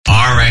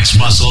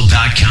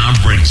RxMuscle.com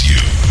brings you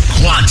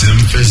Quantum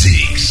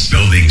Physiques,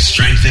 building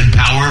strength and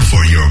power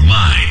for your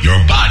mind, your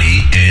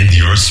body, and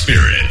your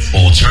spirit.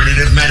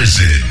 Alternative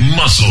medicine,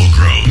 muscle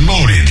growth,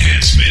 mood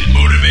enhancement,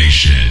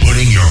 motivation,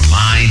 putting your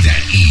mind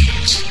at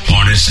ease,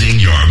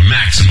 harnessing your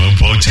maximum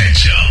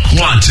potential.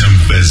 Quantum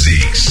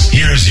Physiques.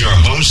 Here's your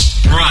host,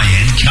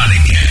 Brian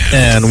Cunningham.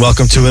 And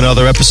welcome to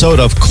another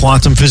episode of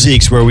Quantum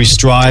Physiques, where we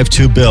strive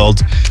to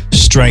build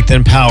strength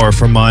and power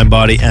for mind,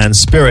 body, and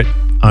spirit.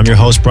 I'm your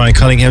host, Brian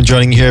Cunningham,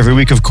 joining you here every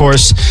week, of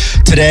course.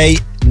 Today,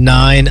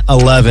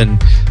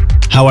 9/11.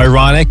 How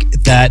ironic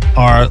that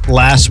our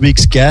last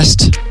week's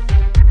guest,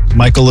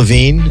 Michael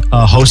Levine,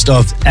 host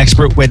of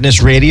Expert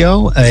Witness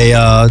Radio,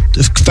 a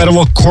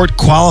federal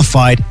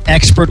court-qualified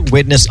expert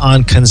witness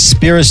on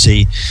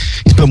conspiracy.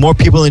 He's put more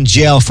people in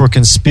jail for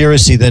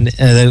conspiracy than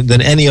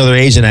any other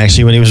agent,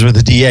 actually, when he was with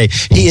the DEA.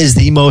 He is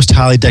the most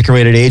highly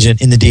decorated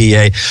agent in the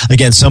DEA.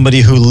 Again,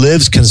 somebody who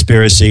lives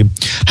conspiracy.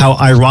 How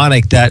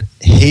ironic that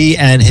he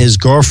and his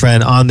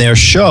girlfriend on their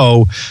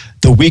show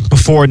the week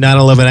before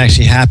 9/11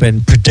 actually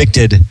happened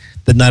predicted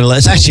that 9/11,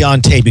 it's actually on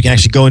tape. You can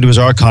actually go into his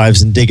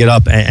archives and dig it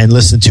up and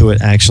listen to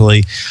it,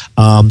 actually.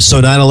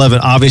 So 9/11,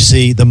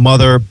 obviously the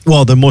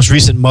most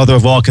recent mother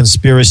of all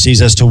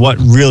conspiracies as to what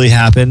really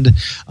happened.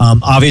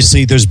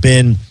 Obviously, there's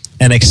been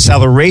an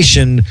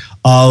acceleration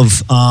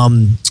of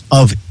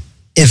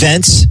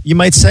events, you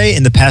might say,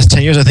 in the past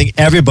 10 years. I think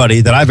everybody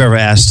that I've ever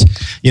asked,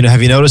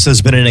 have you noticed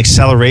there's been an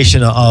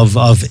acceleration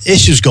of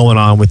issues going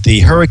on with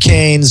the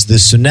hurricanes, the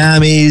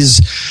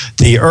tsunamis,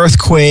 the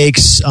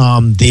earthquakes,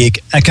 the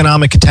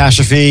economic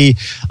catastrophe,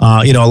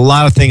 a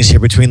lot of things here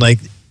between like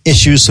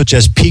issues such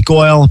as peak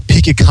oil,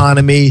 peak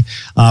economy,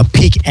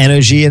 peak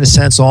energy in a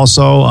sense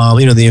also,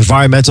 the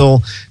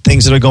environmental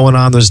things that are going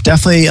on. There's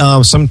definitely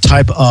some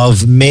type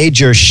of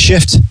major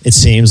shift, it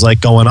seems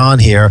like, going on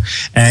here,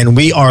 and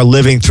we are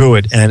living through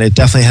it, and it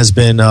definitely has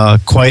been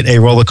quite a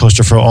roller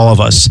coaster for all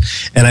of us.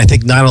 And I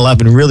think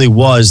 9/11 really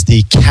was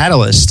the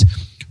catalyst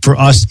for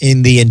us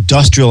in the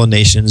industrial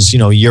nations,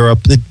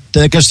 Europe,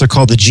 I guess they're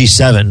called the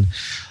G7,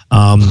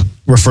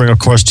 referring, of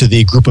course, to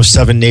the group of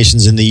 7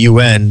 nations in the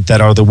UN that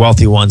are the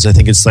wealthy ones. I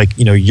think it's like,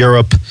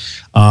 Europe,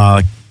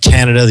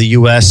 Canada, the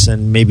US,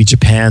 and maybe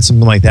Japan,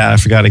 something like that. I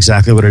forgot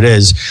exactly what it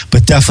is,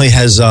 but definitely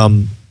has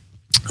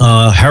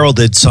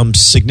heralded some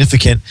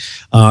significant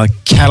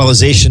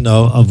catalyzation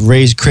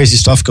of crazy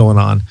stuff going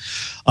on.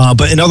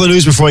 But in other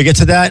news, before I get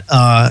to that,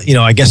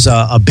 I guess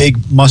a big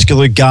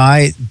muscular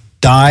guy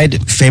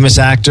died, famous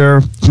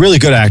actor, really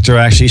good actor,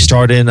 actually,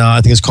 starred in,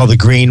 I think it's called The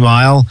Green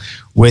Mile,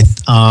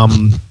 with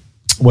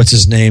what's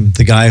his name?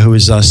 The guy who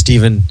is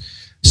Steven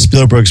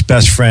Spielberg's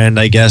best friend,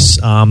 I guess.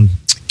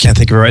 Can't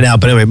think of it right now.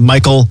 But anyway,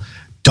 Michael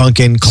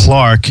Duncan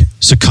Clark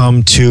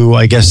succumbed to,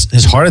 I guess,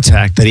 his heart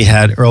attack that he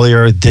had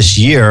earlier this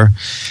year.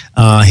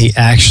 He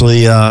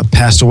actually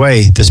passed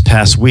away this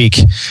past week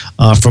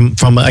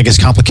from I guess,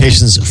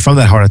 complications from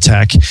that heart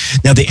attack.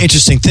 Now, the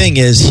interesting thing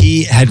is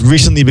he had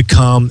recently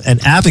become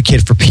an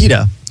advocate for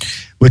PETA,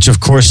 which,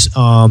 of course,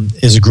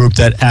 is a group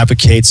that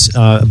advocates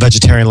a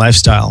vegetarian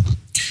lifestyle,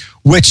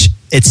 which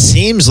it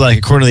seems like,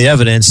 according to the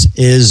evidence,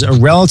 is a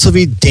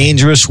relatively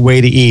dangerous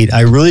way to eat. I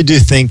really do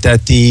think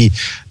that the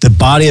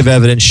body of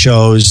evidence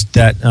shows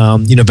that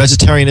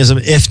vegetarianism,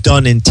 if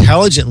done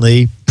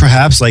intelligently,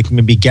 perhaps like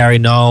maybe Gary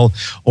Null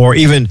or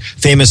even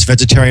famous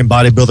vegetarian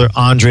bodybuilder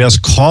Andreas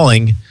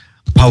Calling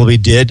probably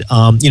did,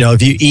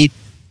 if you eat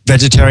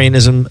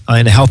vegetarianism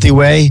in a healthy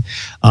way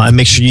and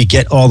make sure you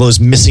get all those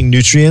missing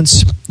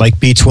nutrients like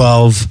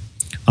B12,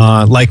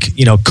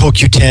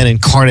 CoQ10 and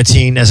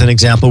carnitine as an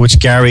example, which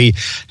Gary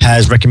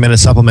has recommended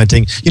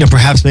supplementing.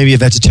 Perhaps maybe a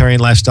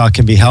vegetarian lifestyle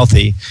can be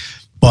healthy,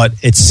 but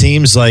it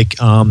seems like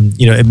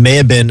it may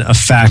have been a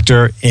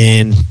factor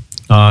in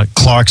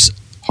Clark's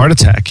heart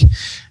attack,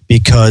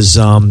 because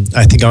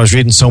I think I was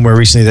reading somewhere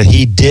recently that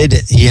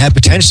he had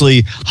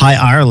potentially high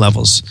iron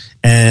levels.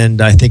 And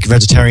I think a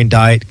vegetarian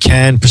diet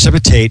can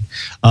precipitate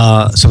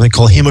something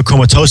called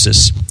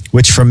hemochromatosis,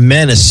 which for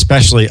men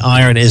especially,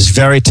 iron is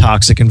very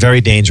toxic and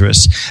very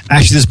dangerous.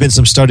 Actually, there's been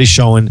some studies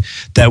showing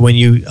that when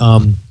you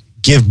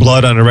give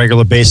blood on a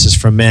regular basis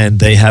for men,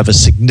 they have a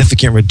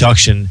significant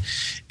reduction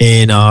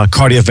in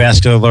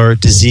cardiovascular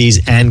disease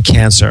and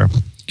cancer.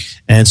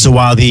 And so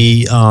while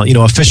the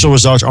official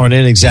results aren't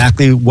in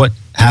exactly what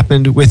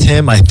happened with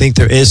him, I think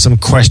there is some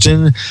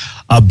question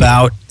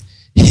about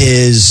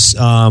his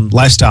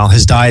lifestyle,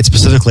 his diet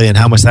specifically, and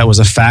how much that was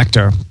a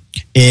factor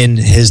in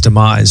his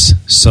demise.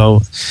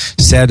 So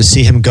sad to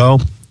see him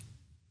go.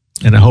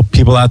 And I hope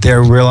people out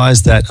there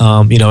realize that,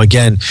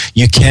 again,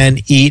 you can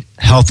eat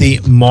healthy,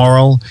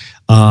 moral,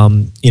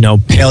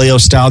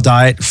 paleo-style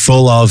diet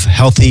full of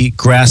healthy,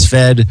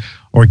 grass-fed,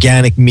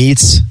 organic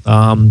meats,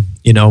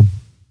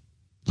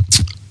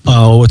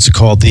 what's it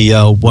called? The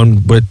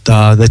one with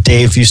that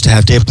Dave used to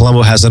have, Dave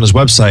Palumbo has on his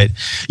website.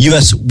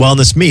 U.S.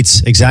 Wellness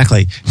Meats,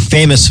 exactly.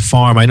 Famous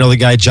farm. I know the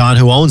guy, John,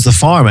 who owns the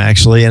farm,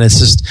 actually, and it's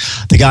just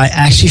the guy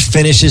actually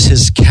finishes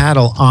his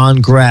cattle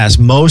on grass.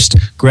 Most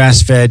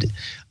grass-fed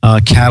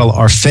cattle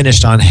are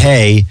finished on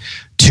hay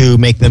to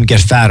make them get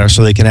fatter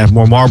so they can have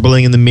more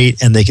marbling in the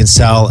meat and they can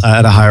sell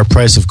at a higher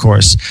price, of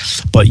course.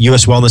 But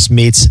U.S. Wellness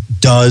Meats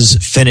does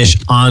finish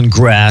on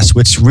grass,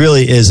 which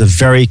really is a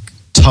very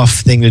tough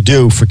thing to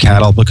do for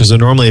cattle because they're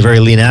normally a very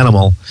lean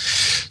animal.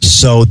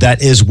 So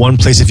that is one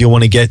place if you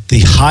want to get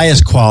the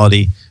highest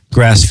quality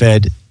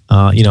grass-fed,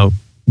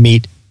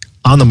 meat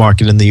on the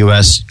market in the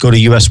U.S., go to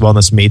U.S.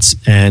 Wellness Meats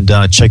and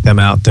check them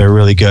out. They're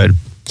really good.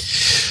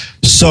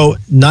 So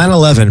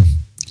 9/11,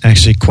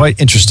 actually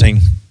quite interesting.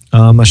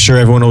 I'm sure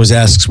everyone always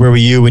asks, where were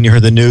you when you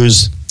heard the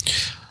news?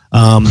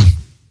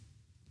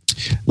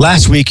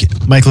 Last week,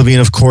 Mike Levine,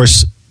 of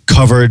course,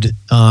 covered,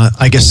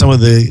 some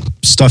of the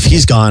stuff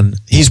he's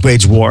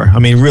waged war. I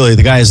mean, really,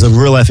 the guy is a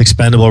real-life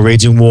expendable,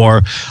 raging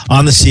war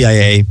on the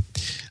CIA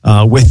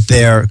with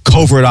their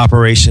covert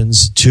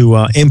operations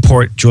to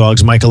import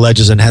drugs. Mike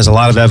alleges and has a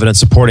lot of evidence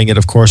supporting it,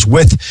 of course,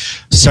 with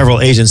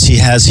several agents.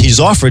 He's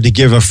offered to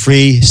give a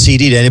free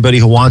CD to anybody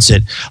who wants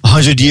it.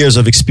 100 years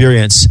of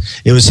experience.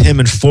 It was him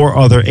and 4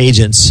 other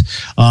agents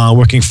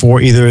working for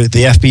either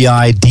the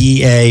FBI,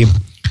 DEA,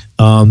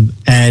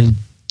 and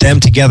them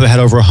together had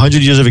over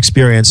 100 years of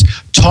experience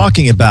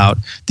talking about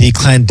the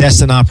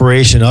clandestine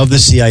operation of the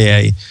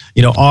CIA,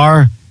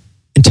 our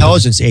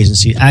intelligence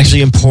agency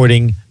actually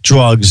importing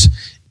drugs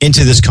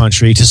into this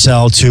country to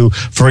sell to,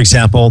 for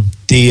example,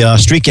 the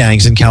street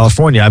gangs in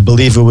California. I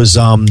believe it was,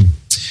 I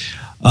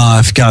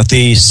forgot,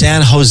 the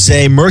San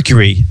Jose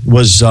Mercury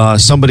was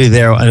somebody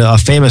there, a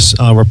famous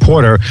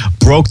reporter,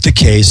 broke the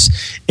case.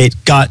 It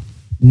got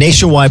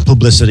nationwide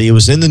publicity. It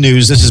was in the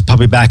news. This is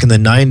probably back in the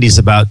 90s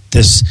about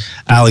this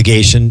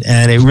allegation,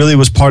 and it really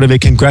was part of a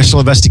congressional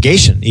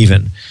investigation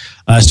even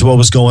as to what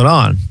was going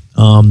on.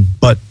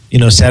 But,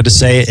 sad to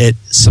say, it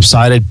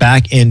subsided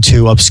back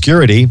into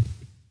obscurity.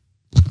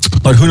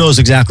 But who knows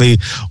exactly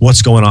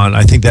what's going on?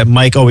 I think that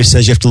Mike always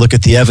says you have to look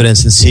at the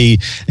evidence and see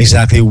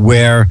exactly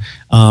where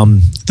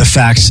the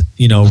facts,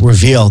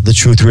 reveal the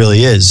truth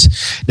really is.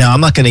 Now,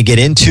 I'm not going to get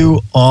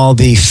into all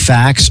the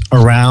facts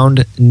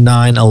around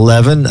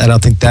 9/11. I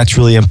don't think that's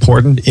really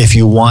important. If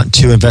you want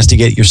to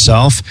investigate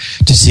yourself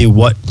to see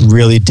what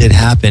really did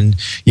happen,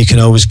 you can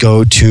always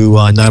go to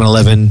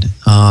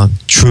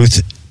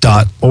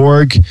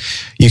 9/11truth.org.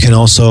 You can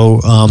also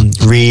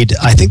read,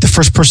 I think the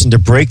first person to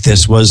break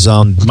this was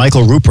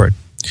Michael Ruppert.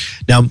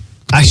 Now,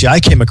 actually, I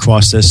came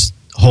across this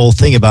whole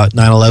thing about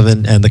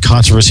 9/11 and the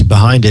controversy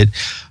behind it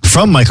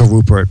from Michael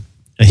Ruppert.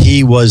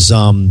 He was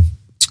an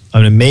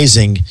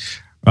amazing,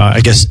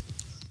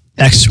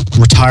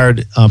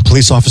 ex-retired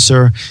police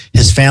officer.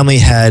 His family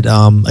had,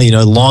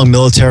 long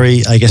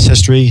military,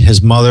 history.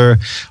 His mother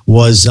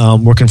was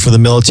working for the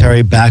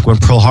military back when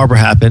Pearl Harbor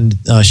happened.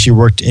 She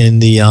worked in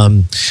the,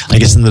 in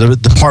the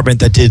department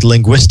that did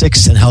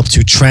linguistics and helped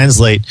to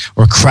translate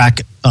or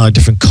crack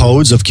different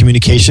codes of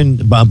communication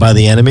by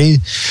the enemy.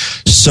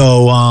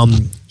 So,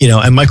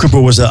 and Mike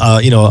Ruppert was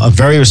a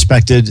very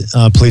respected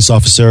police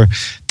officer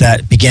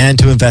that began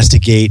to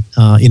investigate,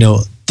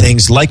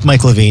 things like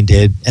Mike Levine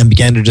did and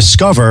began to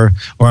discover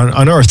or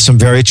unearth some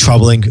very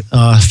troubling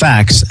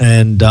facts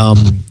and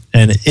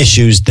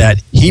issues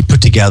that he put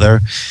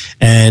together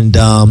and,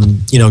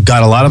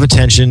 got a lot of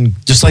attention.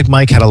 Just like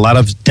Mike had a lot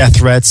of death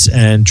threats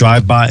and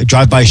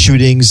drive-by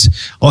shootings,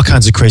 all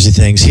kinds of crazy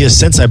things. He has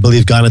since, I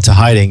believe, gone into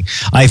hiding.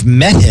 I've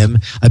met him.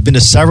 I've been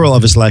to several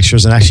of his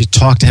lectures and actually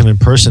talked to him in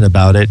person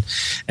about it.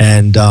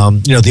 And,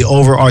 the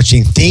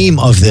overarching theme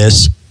of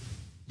this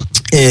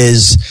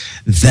is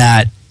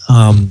that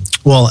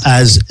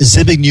as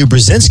Zbigniew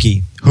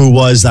Brzezinski, who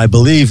was, I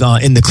believe,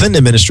 in the Clinton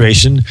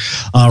administration,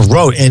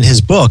 wrote in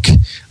his book,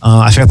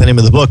 I forgot the name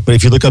of the book, but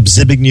if you look up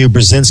Zbigniew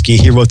Brzezinski,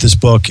 he wrote this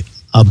book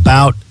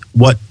about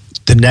what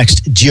the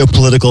next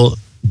geopolitical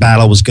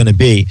battle was going to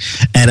be.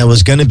 And it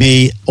was going to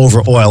be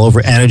over oil,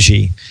 over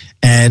energy.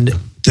 And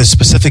the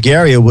specific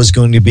area was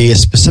going to be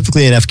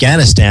specifically in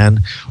Afghanistan,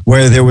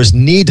 where there was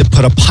need to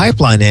put a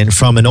pipeline in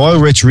from an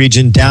oil-rich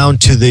region down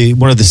to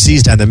one of the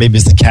seas down there. Maybe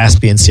it's the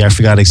Caspian Sea. I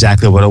forgot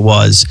exactly what it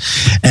was.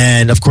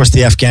 And of course,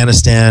 the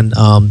Afghanistan,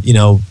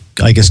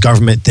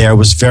 government there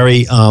was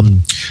very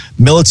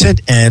militant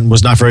and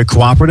was not very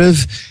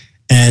cooperative.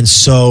 And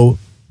so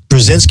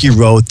Brzezinski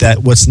wrote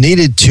that what's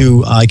needed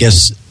to,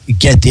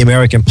 get the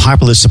American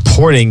populace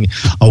supporting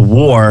a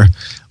war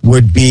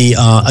would be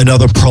a new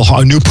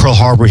Pearl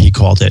Harbor, he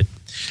called it,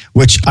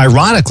 which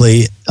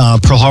ironically,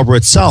 Pearl Harbor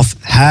itself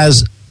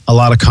has a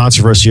lot of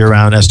controversy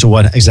around as to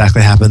what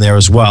exactly happened there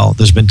as well.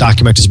 There's been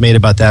documentaries made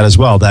about that as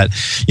well, that,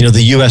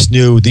 the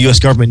U.S.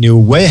 government knew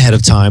way ahead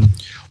of time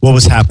what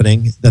was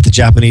happening, that the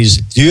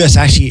U.S.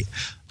 actually,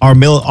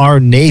 our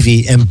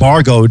Navy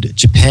embargoed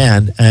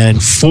Japan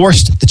and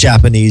forced the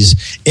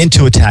Japanese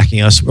into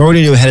attacking us. We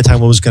already knew ahead of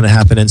time what was going to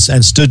happen and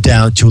stood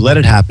down to let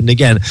it happen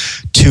again,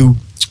 to,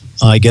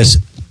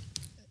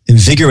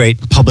 invigorate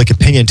public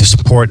opinion to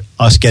support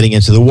us getting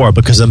into the war,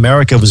 because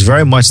America was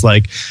very much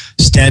like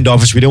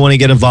standoffish. We didn't want to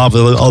get involved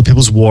with other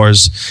people's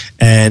wars,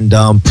 and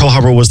Pearl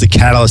Harbor was the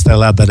catalyst that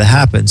allowed that to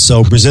happen.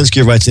 So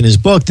Brzezinski writes in his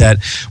book that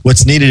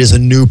what's needed is a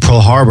new Pearl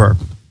Harbor.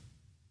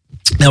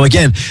 Now,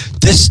 again,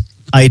 this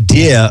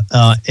idea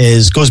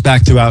goes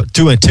back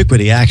through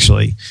antiquity,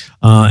 actually.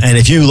 And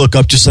if you look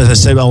up, just as I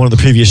said on one of the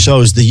previous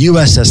shows, the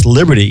USS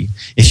Liberty,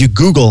 if you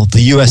Google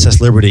the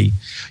USS Liberty,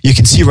 you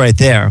can see right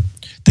there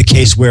the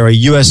case where a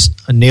U.S.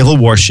 naval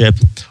warship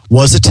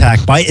was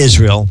attacked by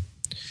Israel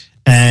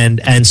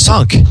and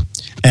sunk.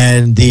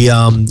 And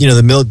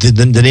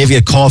the Navy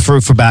had called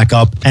for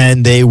backup,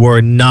 and they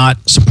were not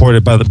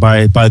supported by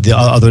the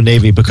other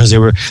Navy, because they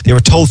were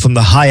told from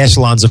the high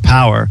echelons of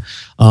power,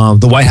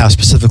 the White House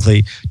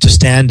specifically, to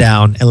stand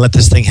down and let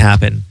this thing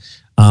happen.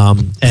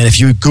 And if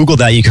you Google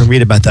that, you can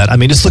read about that. I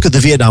mean, just look at the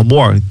Vietnam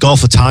War,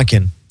 Gulf of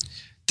Tonkin.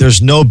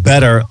 There's no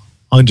better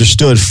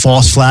understood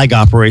false flag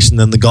operation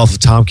than the Gulf of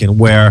Tonkin,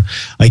 where,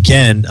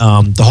 again,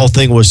 the whole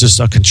thing was just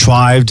a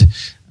contrived,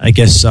 I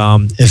guess,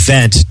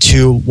 event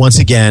to, once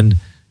again,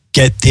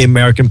 get the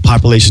American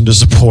population to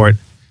support,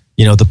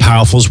 the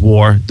powerful's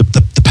war.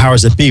 The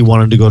powers that be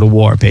wanted to go to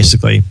war,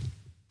 basically.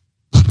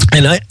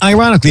 And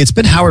ironically, it's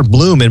been Howard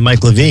Bloom and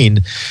Mike Levine,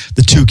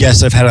 the two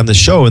guests I've had on the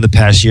show in the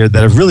past year,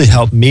 that have really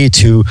helped me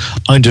to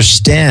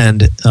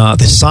understand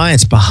the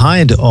science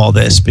behind all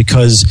this.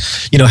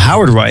 Because,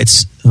 Howard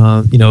writes,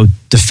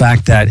 the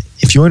fact that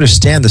if you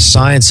understand the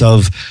science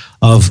of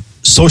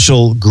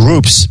social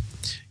groups,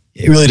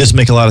 it really doesn't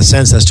make a lot of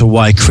sense as to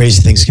why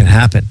crazy things can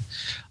happen.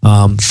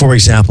 For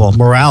example,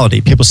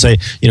 morality. People say,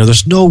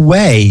 there's no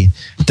way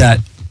that,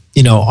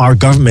 our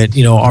government,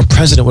 our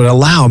president would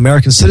allow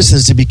American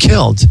citizens to be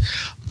killed.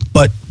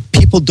 But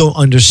people don't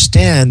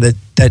understand that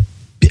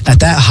at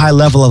that high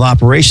level of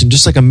operation,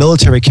 just like a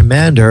military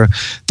commander,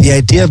 the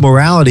idea of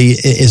morality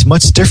is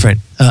much different.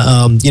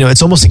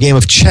 It's almost a game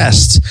of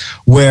chess,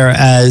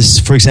 whereas,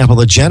 for example,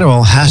 the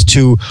general has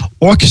to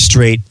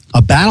orchestrate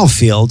a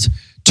battlefield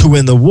to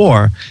win the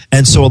war.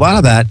 And so a lot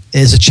of that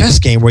is a chess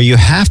game where you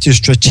have to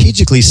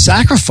strategically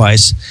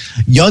sacrifice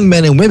young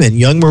men and women,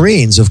 young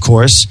Marines, of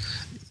course,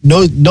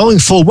 knowing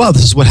full well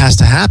this is what has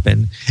to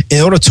happen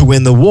in order to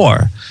win the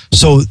war.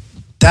 So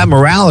that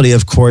morality,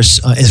 of course,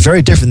 is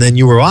very different than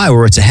you or I,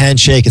 where it's a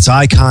handshake, it's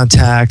eye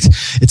contact,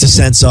 it's a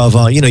sense of,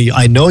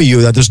 I know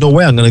you, that there's no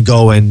way I'm going to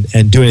go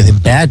and do anything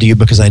bad to you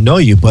because I know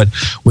you. But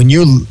when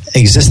you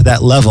exist at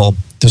that level,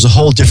 there's a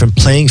whole different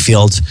playing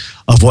field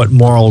of what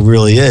moral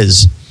really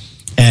is.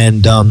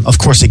 And, of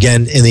course,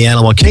 again, in the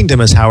animal kingdom,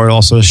 as Howard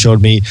also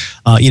showed me,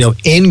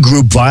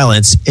 in-group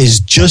violence is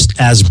just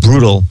as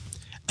brutal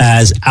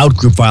as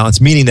out-group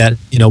violence, meaning that,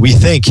 we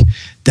think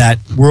that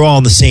we're all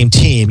on the same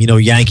team,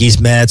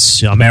 Yankees,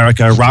 Mets,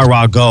 America, rah,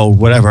 rah, go,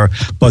 whatever.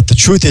 But the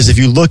truth is, if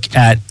you look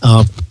at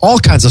all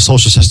kinds of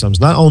social systems,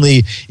 not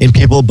only in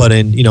people, but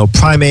in,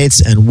 primates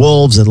and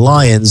wolves and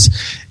lions,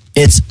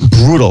 it's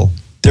brutal.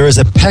 There is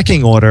a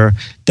pecking order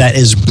that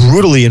is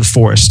brutally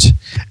enforced.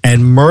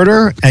 And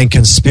murder and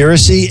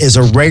conspiracy is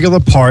a regular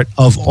part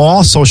of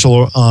all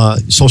social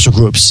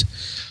groups.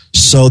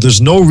 So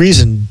there's no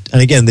reason,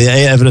 and again, the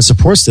evidence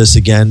supports this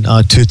again,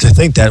 to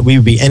think that we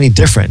would be any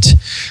different,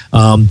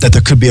 that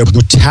there could be a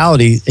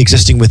brutality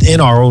existing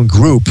within our own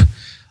group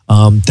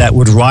that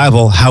would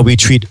rival how we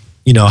treat,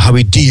 how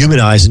we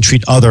dehumanize and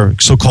treat other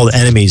so-called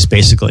enemies,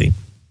 basically.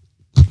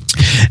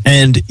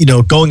 And,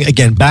 going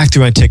again back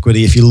through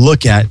antiquity, if you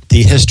look at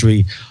the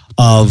history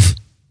of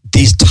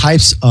these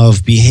types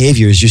of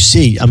behaviors, you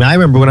see, I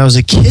remember when I was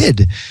a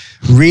kid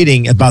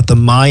reading about the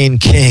Mayan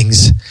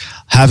kings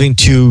having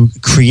to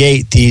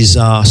create these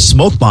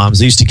smoke bombs.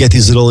 They used to get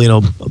these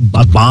little,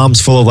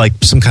 bombs full of like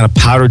some kind of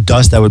powdered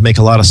dust that would make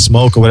a lot of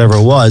smoke or whatever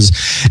it was.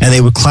 And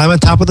they would climb on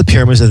top of the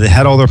pyramids that they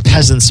had all their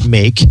peasants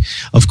make,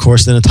 of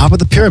course, then on top of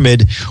the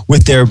pyramid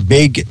with their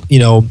big,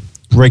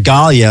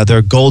 regalia,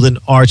 their golden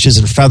arches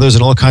and feathers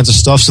and all kinds of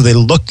stuff, so they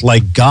looked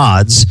like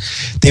gods.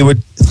 They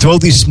would throw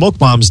these smoke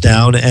bombs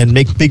down and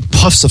make big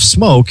puffs of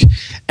smoke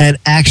and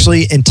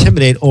actually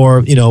intimidate,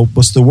 or,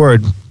 what's the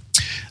word?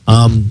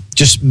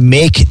 Just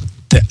make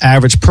the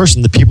average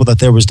person, the people that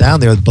there was down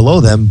there below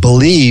them,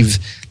 believe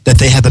that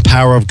they had the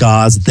power of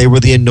gods, that they were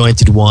the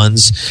anointed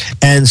ones.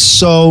 And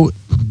so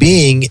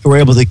being, were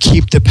able to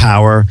keep the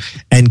power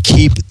and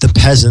keep the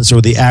peasants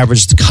or the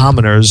average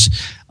commoners,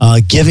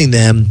 giving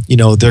them,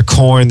 their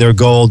corn, their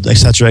gold, et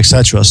cetera, et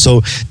cetera.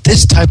 So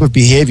this type of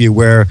behavior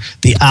where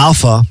the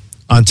alpha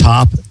on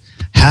top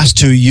has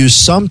to use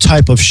some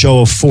type of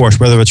show of force,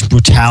 whether it's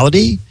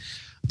brutality,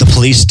 the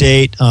police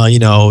state,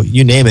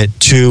 you name it,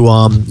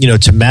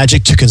 to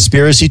magic, to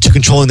conspiracy, to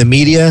controlling the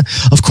media.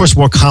 Of course,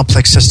 more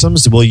complex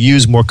systems will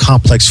use more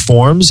complex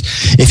forms.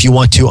 If you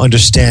want to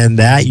understand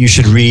that, you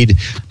should read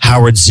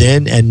Howard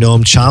Zinn and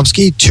Noam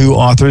Chomsky, two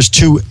authors,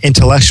 two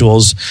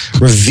intellectuals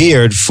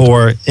revered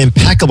for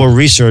impeccable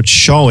research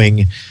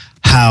showing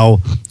how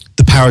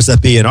the powers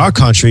that be in our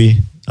country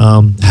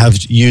have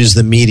used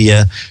the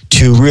media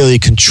to really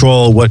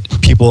control what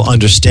people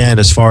understand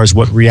as far as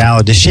what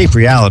reality, to shape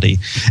reality.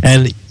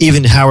 And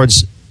even Howard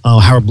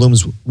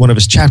Bloom's, one of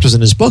his chapters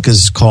in his book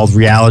is called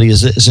Reality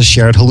is a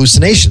Shared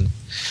Hallucination.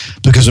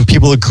 Because when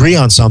people agree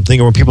on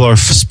something, or when people are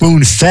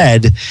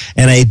spoon-fed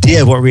an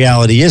idea of what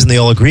reality is and they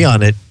all agree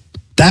on it,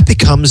 that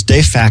becomes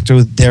de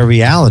facto their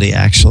reality,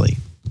 actually.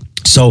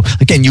 So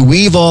again, you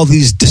weave all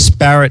these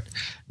disparate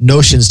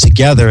notions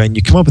together, and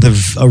you come up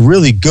with a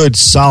really good,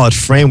 solid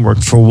framework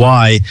for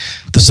why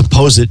the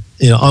supposed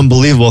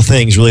unbelievable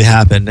things really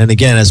happen. And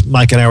again, as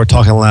Mike and I were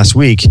talking last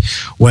week,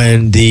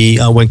 when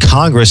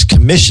Congress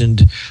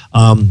commissioned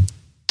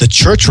the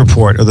Church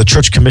report, or the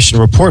Church Commission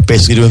report,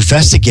 basically to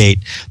investigate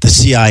the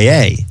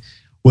CIA,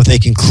 what they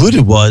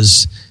concluded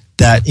was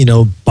that,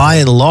 by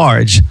and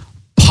large,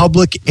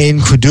 public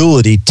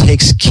incredulity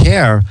takes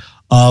care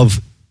of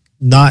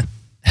not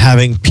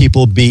having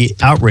people be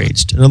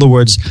outraged. In other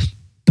words,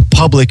 the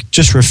public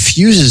just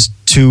refuses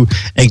to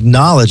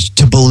acknowledge,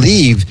 to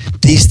believe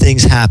these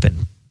things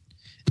happen.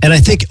 And I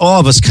think all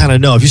of us kind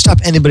of know, if you stop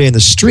anybody in the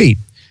street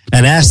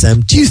and ask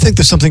them, do you think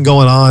there's something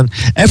going on?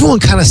 Everyone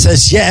kind of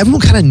says, yeah.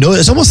 Everyone kind of knows.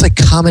 It's almost like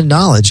common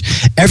knowledge.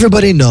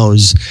 Everybody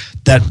knows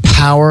that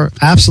power,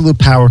 absolute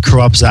power,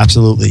 corrupts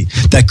absolutely.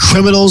 That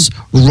criminals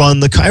run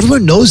the country.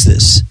 Everyone knows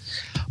this.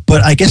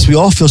 But I guess we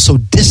all feel so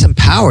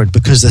disempowered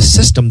because the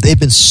system, they've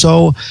been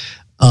so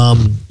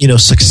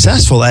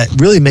successful at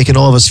really making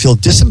all of us feel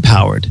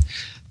disempowered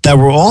that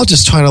we're all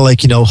just trying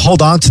to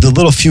hold on to the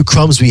little few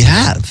crumbs we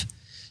have.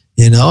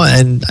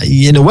 And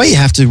in a way, you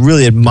have to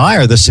really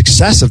admire the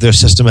success of their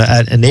system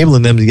at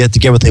enabling them to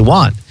get what they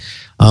want.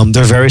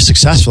 They're very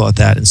successful at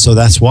that. And so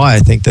that's why I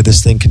think that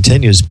this thing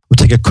continues. We'll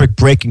take a quick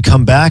break and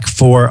come back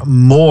for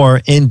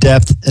more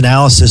in-depth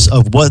analysis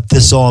of what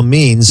this all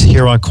means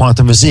here on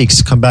Quantum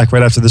Physiques. Come back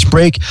right after this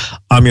break.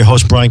 I'm your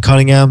host, Brian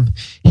Cunningham,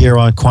 here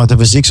on Quantum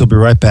Physiques. We'll be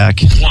right back.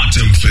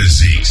 Quantum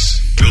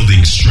Physiques,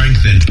 building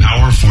strength and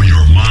power for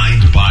your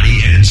mind, body,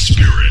 and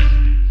spirit.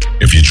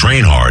 If you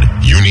train hard,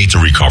 you need to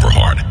recover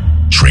hard.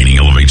 Training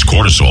elevates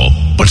cortisol,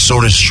 but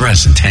so does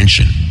stress and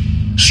tension.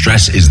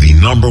 Stress is the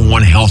number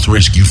one health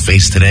risk you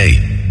face today,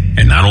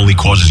 and not only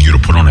causes you to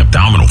put on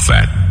abdominal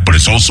fat, but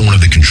it's also one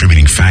of the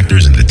contributing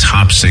factors in the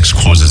top 6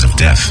 causes of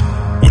death,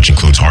 which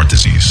includes heart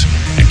disease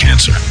and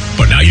cancer.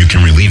 But now you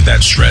can relieve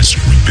that stress,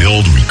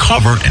 rebuild,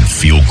 recover, and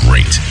feel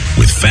great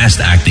with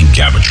fast-acting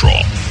Gavitrol.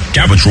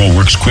 Gavitrol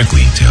works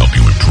quickly to help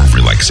you improve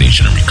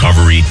relaxation and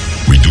recovery,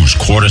 reduce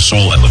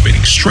cortisol,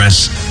 elevating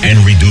stress, and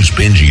reduce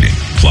binge eating.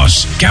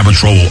 Plus,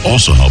 Gavitrol will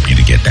also help you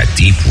to get that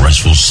deep,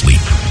 restful sleep.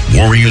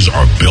 Warriors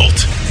are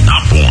built,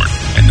 not born.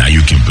 And now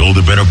you can build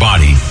a better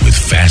body with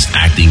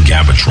fast-acting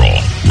Gavitrol.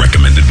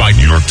 Recommended by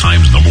New York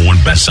Times #1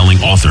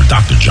 best-selling author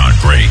Dr. John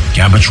Gray.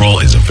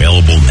 Gavitrol is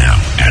available now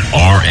at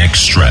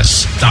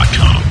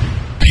rxstress.com.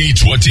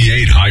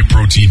 P28 High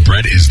Protein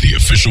Bread is the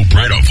official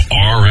bread of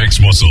RX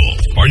Muscle.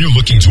 Are you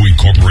looking to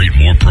incorporate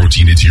more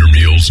protein into your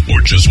meals or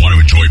just want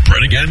to enjoy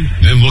bread again?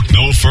 Then look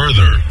no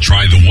further.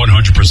 Try the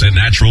 100%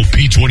 natural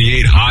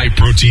P28 High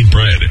Protein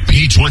Bread.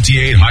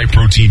 P28 High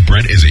Protein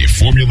Bread is a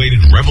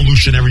formulated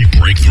revolutionary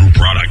breakthrough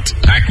product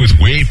packed with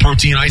whey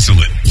protein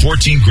isolate,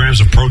 14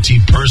 grams of protein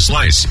per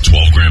slice,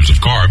 12 grams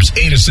of carbs,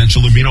 8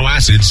 essential amino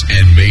acids,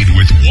 and made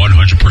with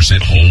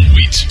 100% whole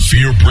wheat.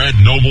 Fear bread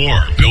no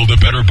more. Build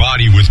a better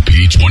body with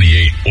P28.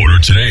 Order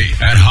today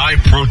at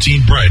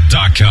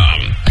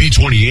highproteinbread.com.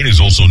 P28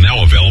 is also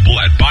now available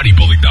at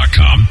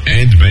bodybuilding.com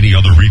and many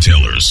other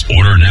retailers.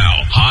 Order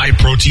now.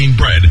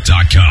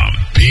 highproteinbread.com.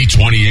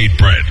 P28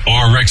 bread.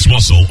 RX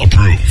Muscle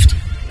approved.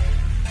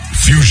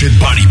 Fusion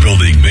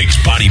Bodybuilding makes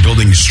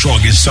bodybuilding's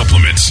strongest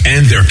supplements,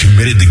 and they're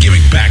committed to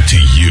giving back to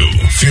you.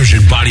 Fusion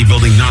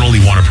Bodybuilding not only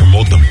want to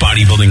promote the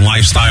bodybuilding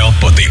lifestyle,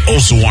 but they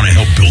also want to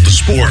help build the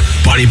sport.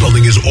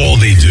 Bodybuilding is all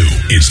they do.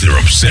 It's their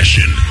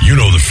obsession. You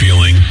know the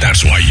feeling.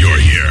 That's why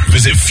you're here.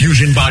 Visit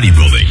Fusion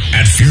Bodybuilding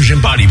at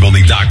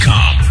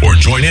fusionbodybuilding.com or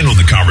join in on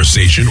the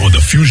conversation on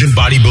the Fusion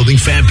Bodybuilding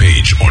fan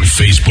page on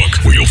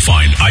Facebook, where you'll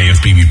find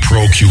IFBB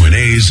Pro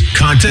Q&As,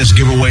 contest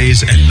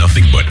giveaways, and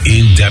nothing but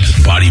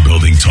in-depth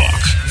bodybuilding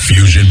talk.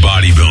 Fusion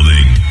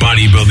Bodybuilding,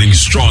 bodybuilding's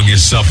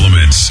strongest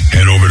supplements.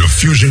 Head over to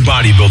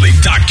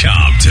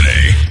fusionbodybuilding.com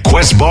today.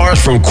 Quest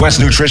Bars from Quest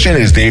Nutrition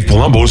is Dave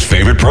Palumbo's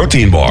favorite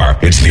protein bar.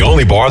 It's the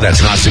only bar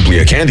that's not simply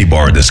a candy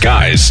bar in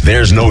disguise.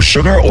 There's no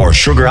sugar or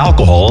sugar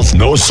alcohols,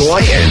 no soy,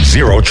 and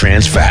zero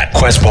trans fat.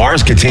 Quest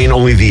Bars contain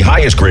only the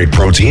highest grade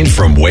protein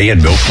from whey and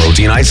milk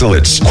protein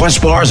isolates.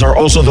 Quest Bars are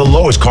also the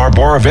lowest carb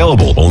bar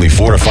available, only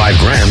 4 to 5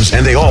 grams,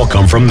 and they all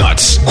come from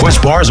nuts.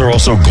 Quest Bars are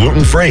also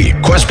gluten-free.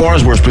 Quest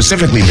Bars were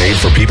specifically made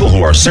for people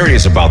who are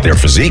serious about their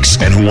physiques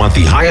and who want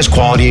the highest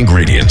quality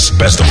ingredients.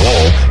 Best of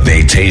all,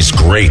 they taste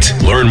great.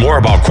 Learn more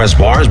about Quest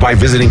Bars by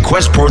visiting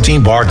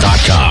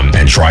questproteinbar.com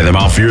and try them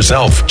out for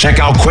yourself. Check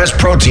out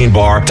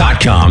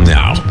questproteinbar.com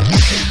now.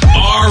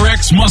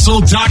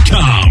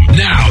 RXmuscle.com.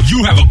 Now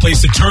you have a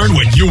place to turn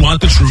when you want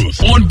the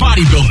truth on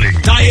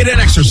bodybuilding, diet, and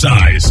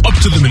exercise,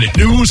 up-to-the-minute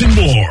news, and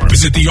more.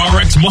 Visit the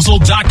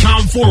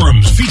RXmuscle.com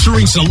forums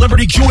featuring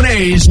celebrity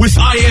Q&As with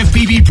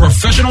IFBB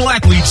professional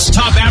athletes,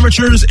 top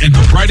amateurs, and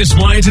the brightest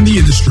minds in the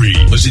industry.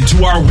 Listen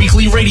to our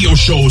weekly radio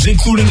shows,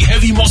 including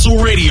Heavy Muscle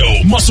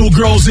Radio, Muscle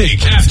Girls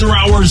Inc., After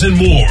Hours, and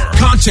more.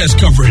 Contest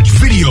coverage,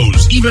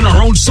 videos, even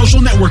our own social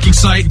networking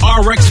site,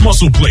 RX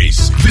Muscle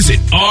Place. Visit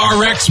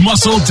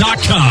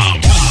RXmuscle.com.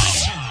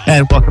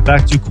 And welcome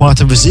back to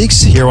Quantum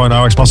Physiques here on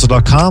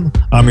rxmuscle.com.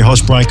 I'm your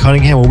host, Brian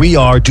Cunningham, where we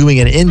are doing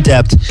an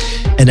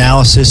in-depth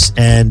analysis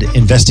and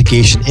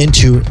investigation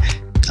into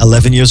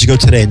 11 years ago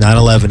today,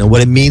 9/11, and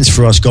what it means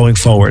for us going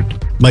forward.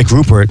 Mike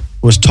Ruppert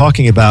was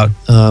talking about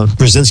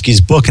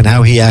Brzezinski's book and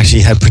how he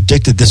actually had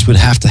predicted this would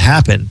have to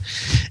happen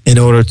in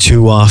order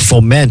to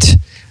foment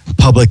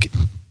public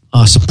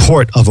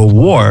support of a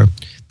war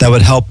that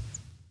would help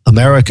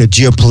America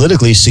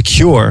geopolitically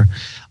secure,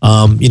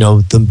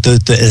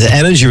 the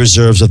energy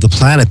reserves of the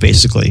planet,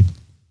 basically.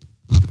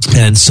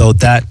 And so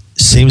that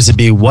seems to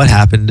be what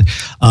happened.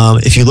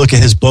 If you look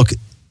at his book,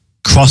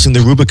 Crossing the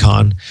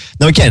Rubicon.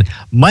 Now, again,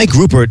 Mike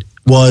Ruppert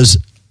was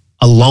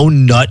a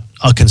lone nut,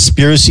 a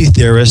conspiracy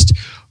theorist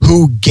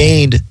who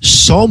gained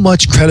so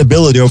much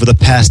credibility over the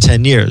past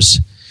 10 years.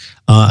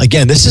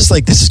 Again, this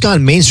has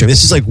gone mainstream.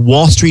 This is like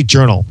Wall Street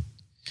Journal.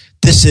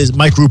 This is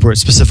Mike Ruppert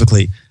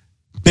specifically.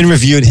 Been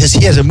reviewed.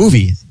 He has a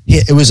movie.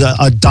 It was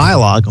a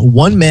dialogue,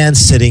 one man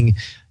sitting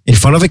in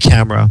front of a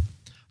camera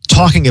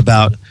talking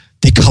about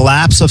the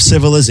collapse of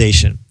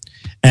civilization.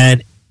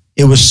 And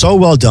it was so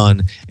well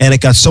done, and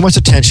it got so much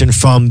attention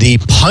from the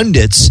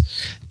pundits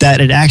that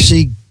it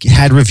actually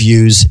had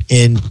reviews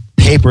in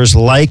papers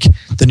like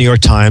the New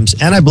York Times,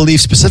 and I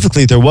believe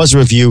specifically there was a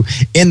review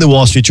in the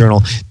Wall Street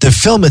Journal. The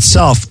film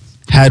itself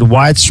had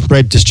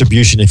widespread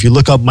distribution. If you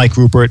look up Mike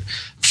Ruppert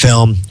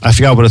film, I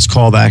forgot what it's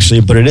called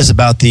actually, but it is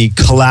about the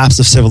collapse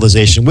of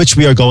civilization, which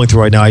we are going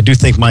through right now. I do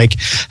think Mike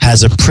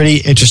has a pretty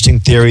interesting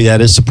theory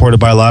that is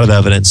supported by a lot of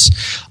evidence.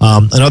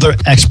 Another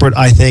expert,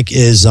 I think,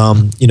 is,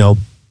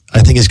 I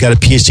think he's got a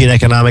PhD in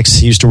economics.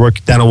 He used to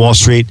work down on Wall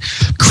Street.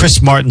 Chris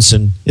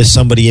Martenson is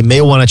somebody you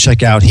may want to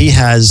check out. He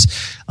has,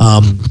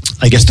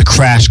 the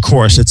Crash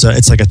Course.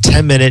 It's like a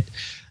 10-minute,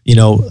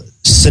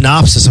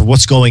 synopsis of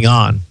what's going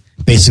on,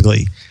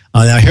 basically.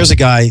 Now, here's a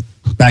guy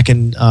back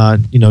in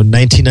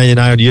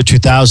 1999 or the year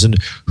 2000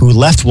 who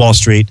left Wall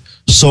Street,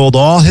 sold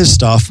all his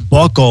stuff,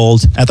 bought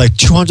gold at like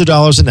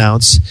 $200 an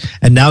ounce,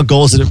 and now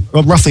gold's at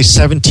roughly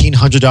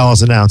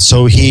 $1,700 an ounce.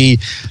 So he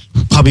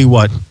probably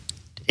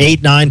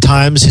 8-9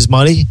 times his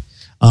money.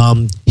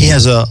 He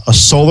has a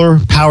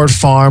solar-powered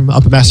farm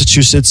up in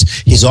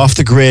Massachusetts. He's off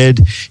the grid.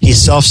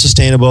 He's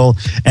self-sustainable,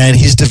 and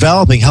he's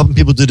helping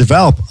people to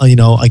develop,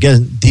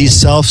 again, these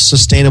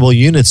self-sustainable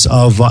units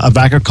of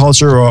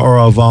agriculture or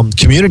of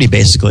community,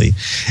 basically.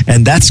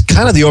 And that's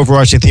kind of the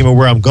overarching theme of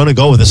where I'm going to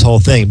go with this whole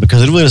thing,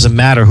 because it really doesn't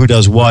matter who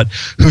does what,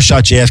 who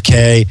shot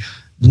JFK.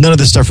 None of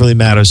this stuff really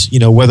matters,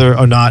 whether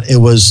or not it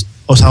was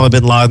Osama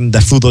bin Laden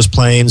that flew those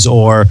planes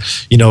or,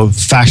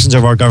 factions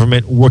of our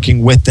government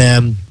working with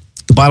them.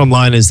 The bottom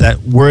line is that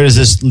where does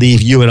this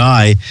leave you and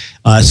I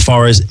as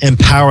far as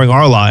empowering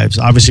our lives?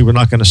 Obviously, we're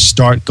not going to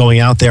start going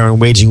out there and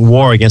waging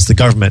war against the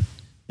government.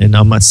 And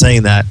I'm not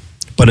saying that.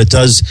 But it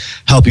does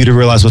help you to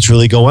realize what's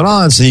really going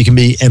on so you can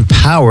be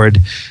empowered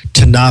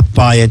to not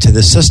buy into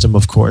this system,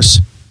 of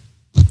course.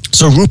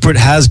 So Ruppert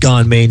has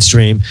gone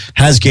mainstream,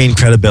 has gained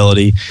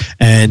credibility,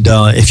 and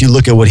if you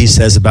look at what he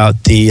says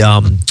about the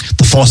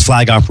false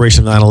flag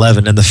operation of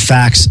 9/11 and the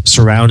facts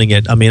surrounding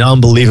it, I mean,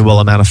 unbelievable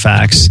amount of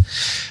facts.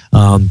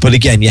 But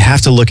again, you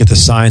have to look at the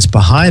science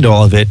behind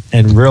all of it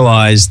and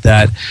realize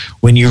that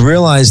when you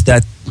realize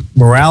that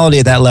morality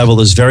at that level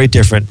is very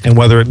different, and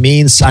whether it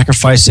means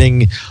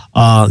sacrificing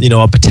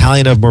a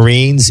battalion of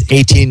Marines,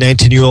 18,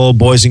 19-year-old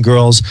boys and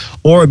girls,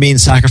 or it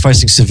means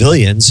sacrificing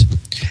civilians,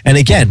 and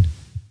again,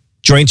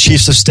 Joint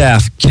Chiefs of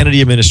Staff,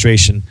 Kennedy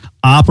administration,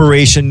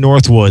 Operation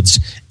Northwoods.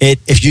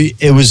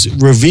 It was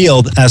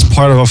revealed as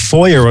part of a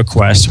FOIA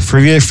request,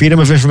 Freedom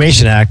of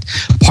Information Act,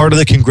 part of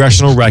the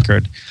congressional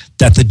record,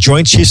 that the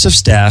Joint Chiefs of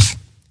Staff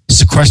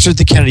sequestered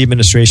the Kennedy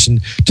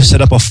administration to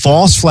set up a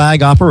false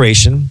flag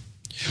operation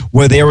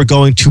where they were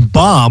going to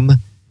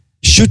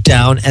shoot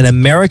down an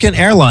American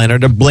airliner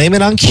to blame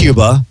it on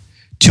Cuba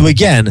to,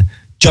 again,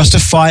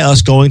 justify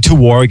us going to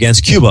war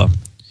against Cuba.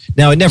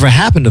 Now, it never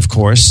happened, of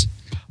course,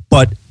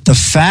 but the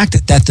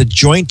fact that the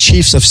Joint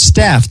Chiefs of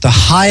Staff, the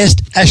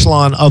highest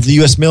echelon of the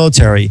U.S.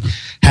 military,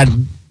 had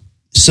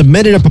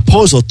submitted a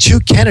proposal to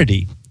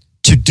Kennedy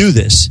to do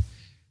this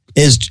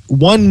is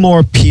one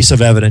more piece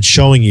of evidence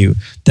showing you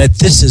that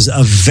this is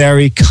a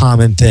very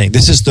common thing.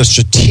 This is the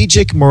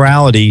strategic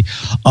morality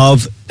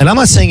of, and I'm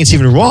not saying it's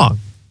even wrong.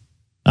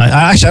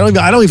 I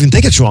don't even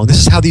think it's wrong. This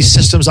is how these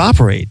systems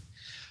operate.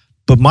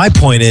 But my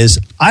point is,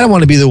 I don't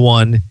want to be the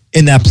one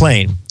in that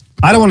plane.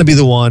 I don't want to be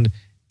the one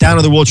down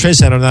at the World Trade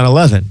Center on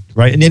 9/11,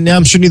 right? And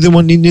I'm sure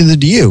neither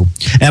do you.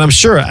 And I'm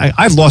sure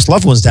I've lost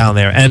loved ones down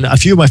there. And a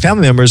few of my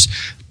family members,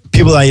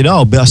 people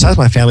that besides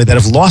my family, that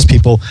have lost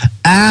people,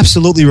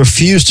 absolutely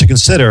refuse to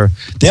consider.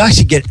 They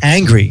actually get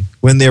angry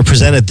when they're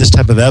presented this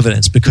type of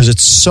evidence because it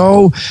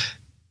so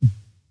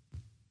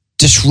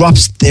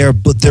disrupts their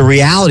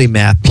reality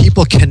map.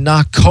 People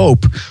cannot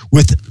cope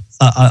with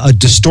a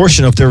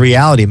distortion of their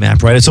reality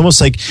map, right? It's almost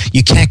like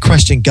you can't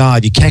question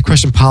God, you can't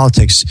question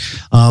politics.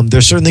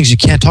 There's certain things you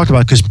can't talk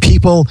about because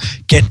people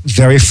get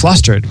very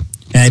flustered.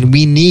 And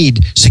we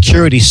need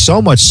security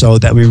so much so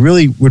that we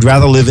really would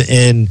rather live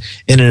in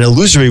an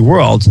illusory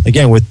world,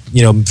 again, with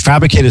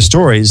fabricated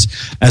stories,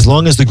 as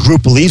long as the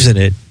group believes in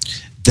it,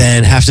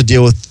 than have to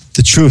deal with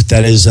the truth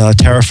that is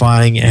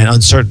terrifying and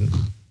uncertain.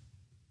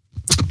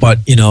 But,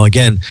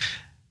 again,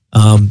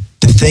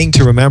 The thing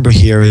to remember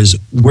here is,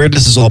 where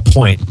does this all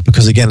point?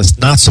 Because again, it's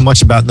not so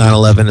much about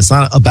 9/11. It's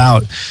not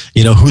about,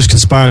 who's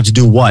conspiring to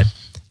do what.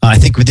 I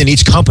think within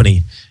each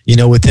company,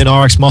 within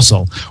RX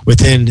Muscle,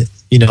 within,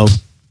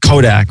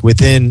 Kodak,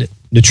 within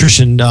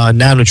nutrition,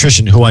 Now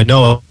Nutrition, who I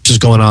know is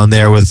going on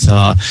there with,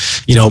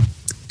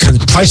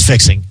 price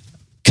fixing,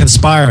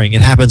 conspiring.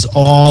 It happens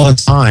all the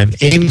time.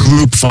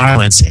 In-group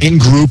violence,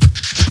 in-group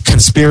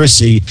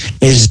conspiracy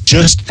is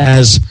just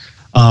as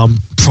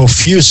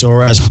profuse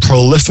or as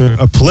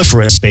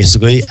proliferous,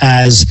 basically,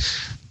 as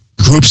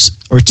groups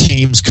or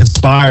teams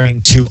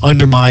conspiring to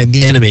undermine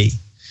the enemy.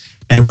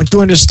 And once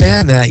you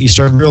understand that, you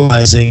start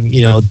realizing,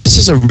 this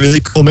is a really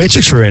cool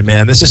matrix we're in,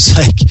 man. This is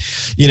like,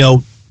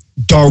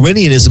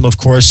 Darwinianism, of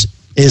course,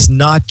 is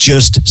not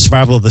just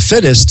survival of the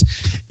fittest,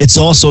 it's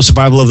also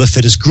survival of the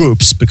fittest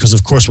groups, because,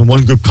 of course, when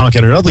one group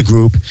conquered another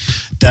group,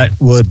 that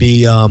would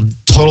be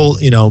total,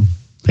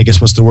 I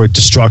guess what's the word,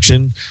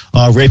 destruction,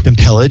 rape and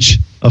pillage,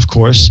 of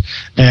course,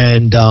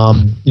 and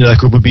that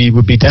group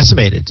would be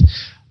decimated.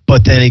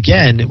 But then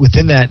again,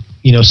 within that,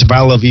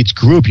 survival of each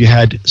group, you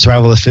had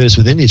survival of the fittest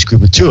within each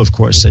group too, of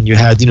course, and you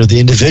had, the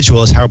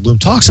individual, as Harold Bloom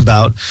talks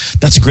about.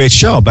 That's a great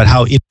show about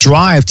how it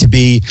drive to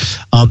be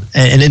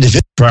an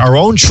individual, our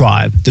own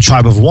tribe, the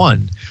tribe of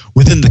one,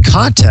 within the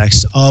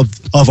context of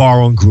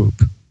our own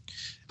group.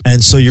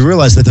 And so you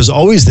realize that there's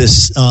always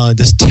this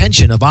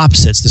tension of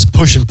opposites, this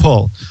push and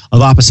pull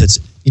of opposites.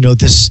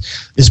 This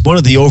is one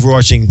of the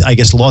overarching, I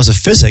guess, laws of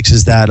physics,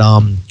 is that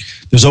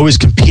there's always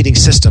competing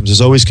systems.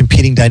 There's always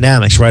competing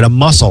dynamics, right? A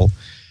muscle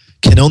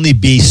can only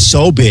be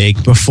so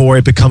big before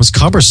it becomes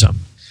cumbersome.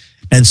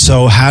 And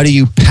so how do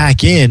you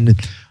pack in,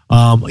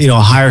 a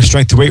higher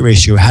strength to weight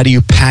ratio? How do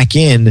you pack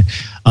in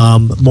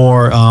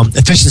more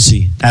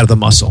efficiency out of the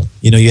muscle?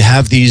 You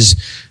have these,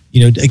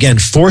 again,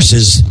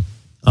 forces,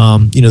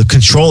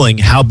 controlling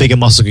how big a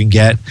muscle can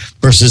get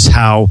versus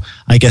how,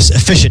 I guess,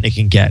 efficient it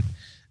can get.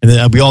 And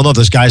then we all know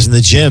there's guys in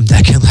the gym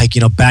that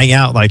can bang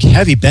out like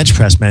heavy bench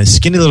press, man,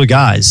 skinny little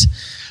guys,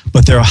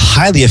 but they're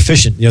highly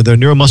efficient. Their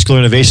neuromuscular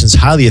innervation is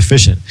highly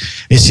efficient.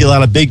 And you see a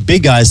lot of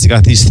big guys that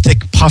got these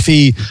thick,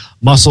 puffy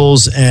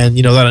muscles and,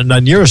 that are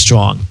not near as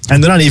strong.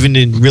 And they're not even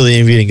in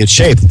good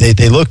shape.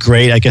 They look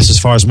great, I guess, as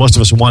far as most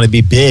of us want to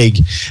be big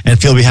and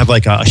feel we have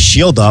like a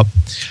shield up,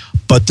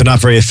 but they're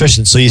not very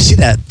efficient. So you see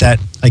that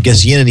I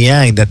guess, yin and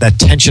yang, that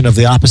tension of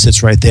the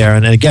opposites right there.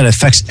 And again, it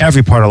affects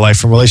every part of life,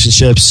 from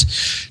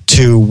relationships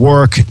to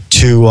work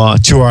to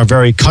our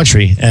very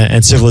country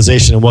and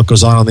civilization and what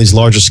goes on these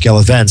larger scale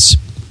events.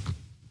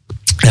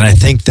 And I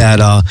think that,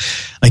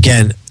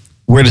 again,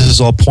 where does this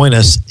all point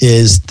us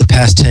is the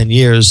past 10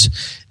 years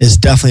has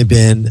definitely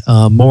been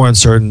more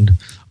uncertain,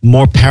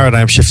 more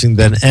paradigm shifting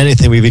than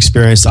anything we've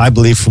experienced, I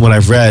believe, from what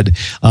I've read,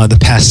 the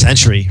past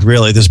century,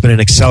 really. There's been an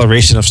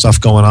acceleration of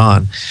stuff going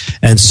on.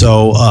 And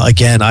so,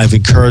 again, I've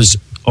encouraged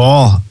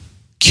all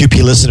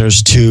QP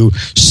listeners to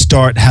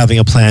start having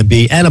a plan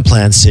B and a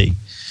plan C.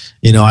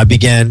 I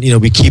began,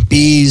 we keep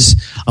bees.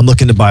 I'm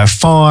looking to buy a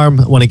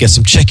farm. I want to get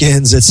some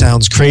chickens. It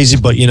sounds crazy,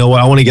 but you know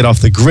what? I want to get off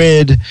the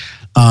grid.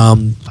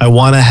 I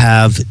want to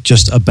have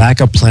just a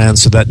backup plan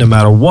so that no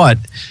matter what,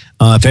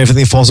 if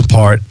everything falls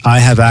apart, I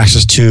have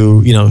access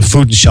to,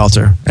 food and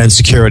shelter and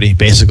security,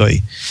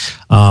 basically.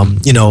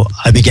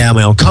 I began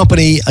my own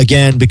company,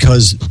 again,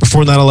 because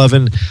before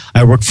 9/11,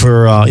 I worked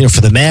for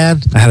the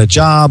man. I had a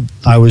job.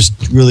 I was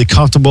really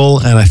comfortable,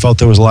 and I felt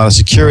there was a lot of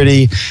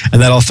security,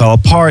 and that all fell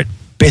apart.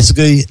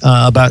 Basically,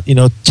 about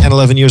 10,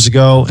 11 years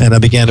ago, and I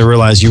began to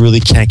realize you really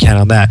can't count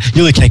on that.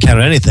 You really can't count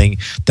on anything.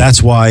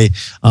 That's why,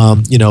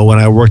 when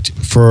I worked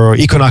for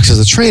Equinox as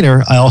a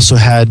trainer, I also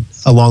had,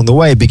 along the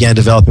way, began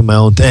developing my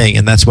own thing,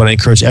 and that's what I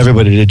encourage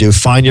everybody to do.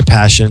 Find your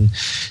passion,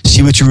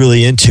 see what you're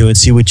really into, and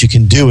see what you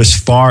can do as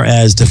far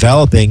as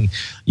developing,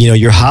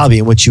 your hobby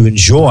and what you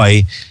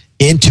enjoy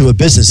into a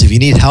business. If you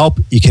need help,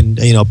 you can,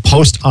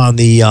 post on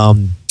the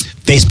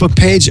Facebook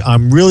page.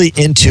 I'm really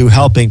into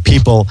helping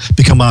people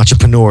become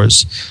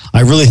entrepreneurs.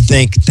 I really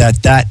think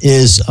that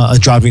is a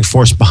driving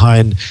force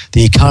behind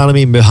the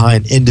economy,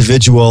 behind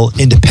individual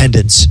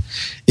independence,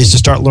 is to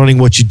start learning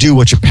what you do,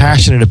 what you're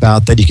passionate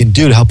about, that you can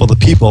do to help other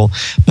people,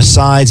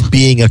 besides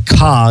being a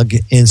cog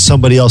in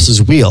somebody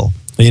else's wheel,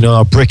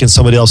 a brick in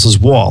somebody else's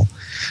wall.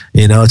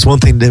 It's one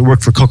thing to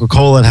work for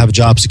Coca-Cola and have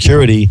job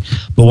security,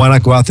 but why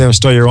not go out there and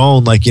start your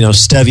own,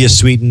 stevia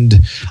sweetened,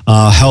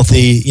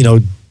 healthy,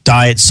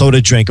 diet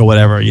soda drink or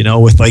whatever,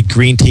 with like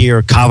green tea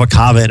or kava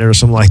in it or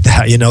something like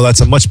that.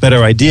 That's a much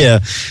better idea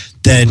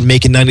than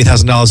making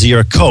 $90,000 a year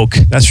at Coke.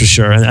 That's for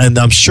sure. And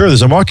I'm sure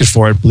there's a market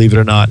for it, believe it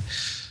or not.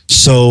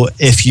 So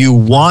if you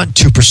want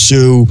to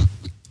pursue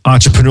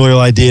entrepreneurial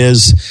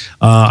ideas,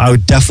 I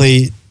would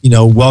definitely,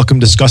 welcome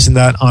discussing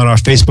that on our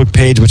Facebook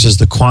page, which is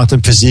the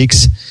Quantum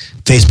Physiques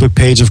Facebook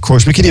page. Of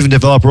course, we can even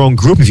develop our own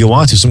group if you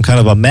want to, some kind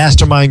of a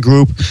mastermind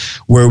group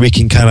where we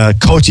can kind of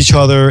coach each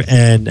other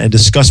and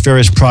discuss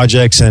various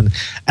projects and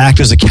act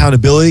as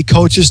accountability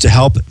coaches to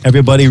help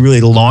everybody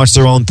really launch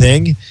their own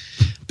thing,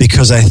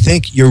 because I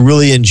think you'll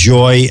really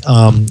enjoy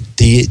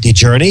the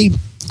journey,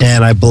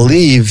 and I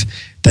believe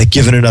that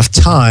given enough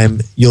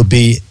time, you'll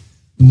be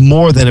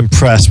more than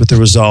impressed with the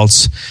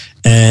results.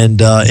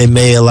 And it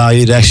may allow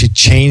you to actually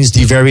change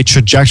the very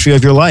trajectory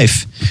of your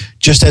life.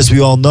 Just as we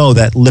all know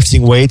that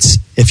lifting weights,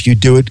 if you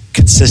do it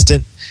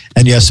consistent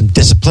and you have some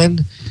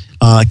discipline,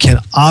 can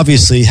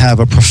obviously have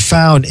a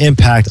profound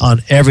impact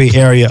on every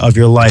area of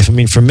your life. I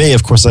mean, for me,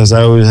 of course, as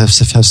I always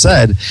have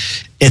said,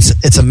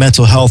 it's a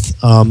mental health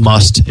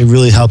must. It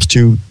really helps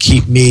to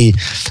keep me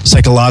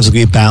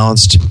psychologically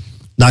balanced,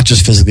 not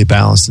just physically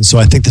balanced. And so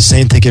I think the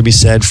same thing can be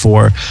said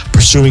for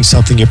pursuing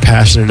something you're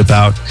passionate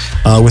about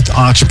with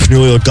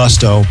entrepreneurial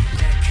gusto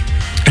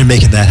and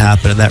making that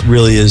happen. And that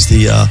really is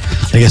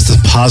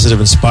the positive,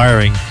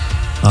 inspiring,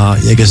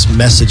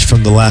 message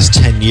from the last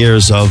 10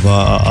 years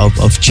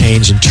of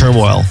change and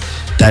turmoil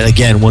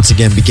that, once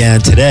again,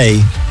 began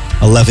today,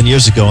 11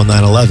 years ago on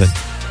 9/11.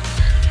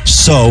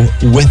 So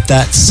with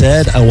that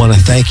said, I want to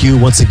thank you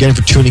once again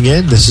for tuning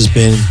in. This has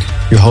been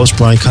your host,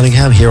 Brian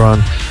Cunningham, here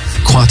on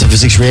Quantum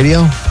Physiques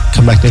Radio.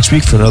 Come back next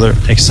week for another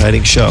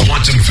exciting show.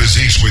 Quantum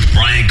Physiques with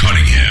Brian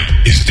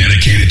Cunningham is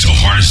dedicated to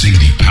harnessing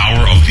the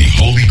power of the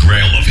holy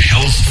grail of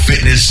health,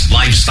 fitness,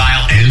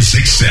 lifestyle, and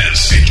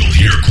success. And you'll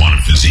hear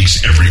Quantum Physiques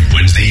every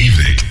Wednesday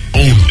evening,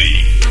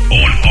 only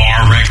on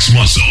RX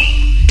Muscle.